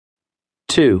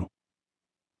2.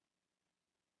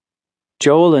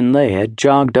 Joel and Leah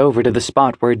jogged over to the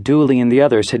spot where Dooley and the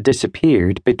others had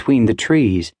disappeared between the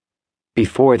trees.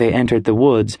 Before they entered the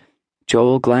woods,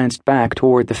 Joel glanced back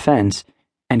toward the fence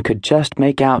and could just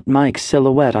make out Mike's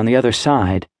silhouette on the other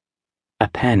side. A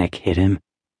panic hit him.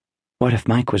 What if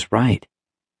Mike was right?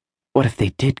 What if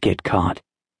they did get caught?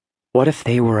 What if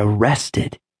they were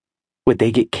arrested? Would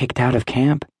they get kicked out of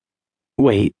camp?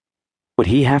 Wait, would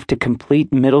he have to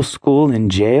complete middle school in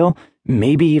jail,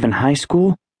 maybe even high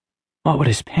school? What would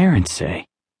his parents say?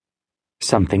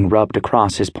 Something rubbed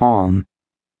across his palm.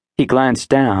 He glanced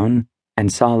down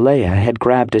and saw Leah had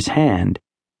grabbed his hand.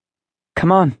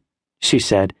 "Come on," she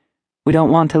said. "We don't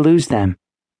want to lose them."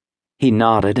 He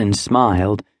nodded and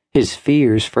smiled, his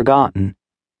fears forgotten.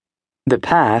 The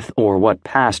path, or what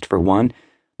passed for one,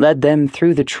 led them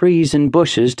through the trees and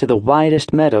bushes to the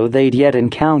widest meadow they'd yet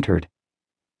encountered.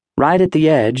 Right at the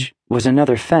edge was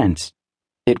another fence.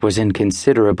 It was in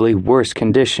considerably worse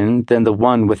condition than the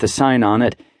one with the sign on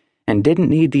it, and didn't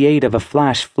need the aid of a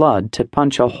flash flood to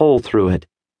punch a hole through it.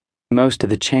 Most of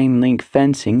the chain-link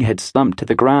fencing had slumped to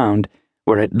the ground,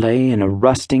 where it lay in a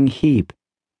rusting heap.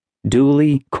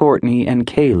 Dooley, Courtney, and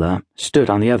Kayla stood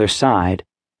on the other side.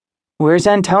 "Where's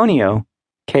Antonio?"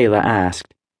 Kayla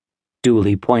asked.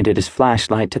 Dooley pointed his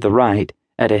flashlight to the right,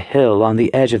 at a hill on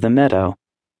the edge of the meadow.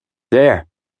 "There."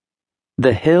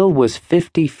 The hill was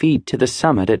 50 feet to the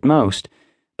summit at most,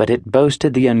 but it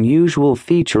boasted the unusual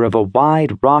feature of a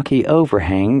wide rocky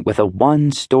overhang with a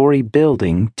one-story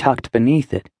building tucked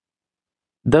beneath it.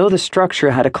 Though the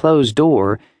structure had a closed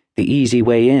door, the easy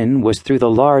way in was through the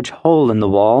large hole in the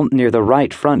wall near the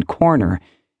right front corner,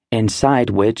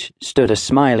 inside which stood a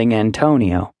smiling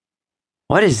Antonio.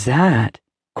 "What is that?"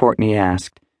 Courtney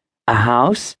asked. "A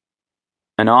house?"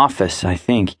 "An office, I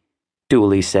think,"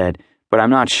 Dooley said, "but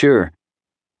I'm not sure.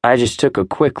 I just took a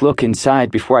quick look inside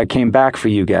before I came back for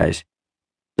you guys.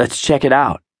 Let's check it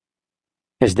out."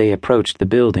 As they approached the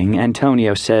building,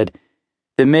 Antonio said,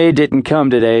 "The maid didn't come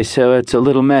today, so it's a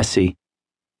little messy."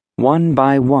 One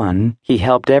by one, he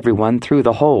helped everyone through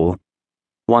the hole.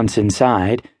 Once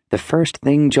inside, the first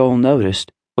thing Joel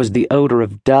noticed was the odor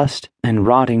of dust and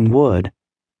rotting wood.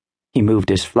 He moved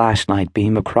his flashlight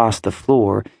beam across the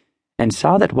floor and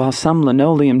saw that while some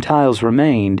linoleum tiles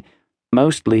remained,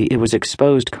 mostly it was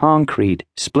exposed concrete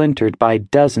splintered by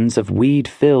dozens of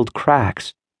weed-filled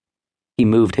cracks. He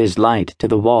moved his light to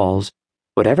the walls.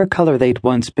 Whatever color they'd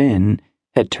once been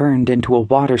had turned into a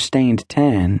water-stained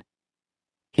tan.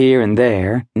 Here and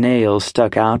there, nails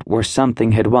stuck out where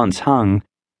something had once hung.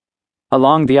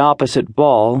 Along the opposite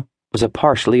wall was a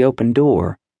partially open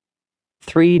door.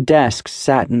 3 desks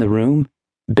sat in the room,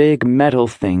 big metal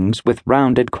things with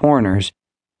rounded corners.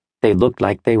 They looked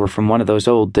like they were from one of those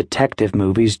old detective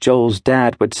movies Joel's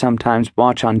dad would sometimes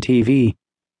watch on TV.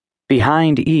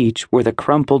 Behind each were the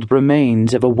crumpled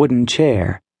remains of a wooden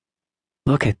chair.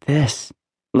 "Look at this,"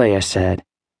 Leah said.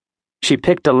 She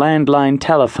picked a landline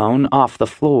telephone off the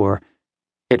floor.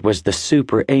 It was the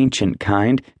super ancient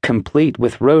kind, complete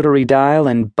with rotary dial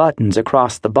and buttons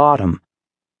across the bottom.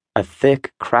 A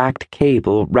thick, cracked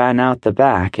cable ran out the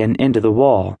back and into the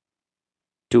wall.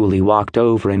 Dooley walked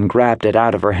over and grabbed it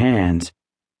out of her hands.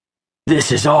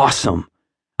 "This is awesome!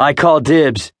 I call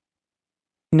dibs!"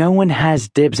 "No one has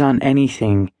dibs on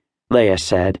anything," Leah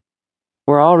said.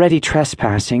 "We're already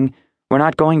trespassing. We're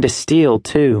not going to steal,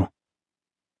 too."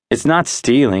 "It's not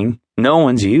stealing. No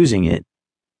one's using it."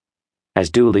 As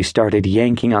Dooley started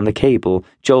yanking on the cable,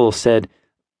 Joel said,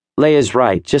 "Leah's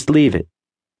right, just leave it."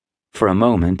 For a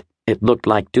moment, it looked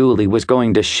like Dooley was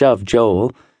going to shove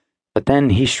Joel, but then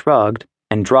he shrugged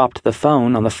and dropped the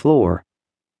phone on the floor.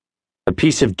 "A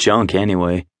piece of junk,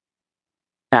 anyway."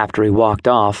 After he walked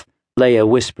off, Leah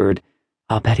whispered,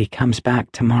 "I'll bet he comes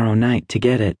back tomorrow night to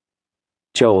get it."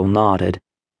 Joel nodded.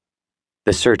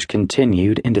 The search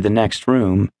continued into the next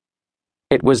room.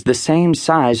 It was the same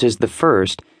size as the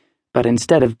first, but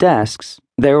instead of desks,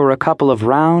 there were a couple of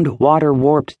round,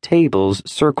 water-warped tables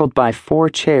circled by 4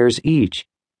 chairs each.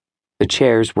 The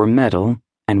chairs were metal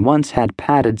and once had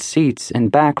padded seats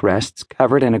and backrests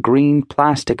covered in a green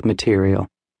plastic material.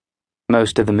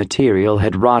 Most of the material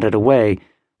had rotted away,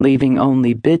 leaving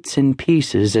only bits and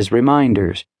pieces as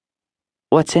reminders.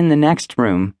 "What's in the next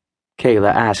room?"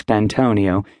 Kayla asked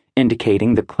Antonio,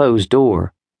 indicating the closed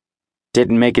door.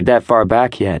 "Didn't make it that far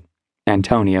back yet,"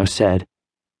 Antonio said.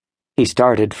 He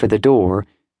started for the door,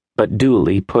 but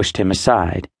Dooley pushed him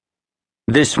aside.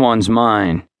 "This one's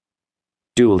mine."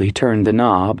 Dooley turned the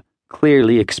knob,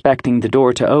 clearly expecting the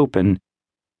door to open.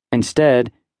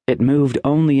 Instead, it moved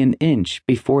only an inch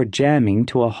before jamming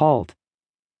to a halt.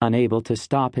 Unable to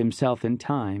stop himself in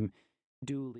time, Dooley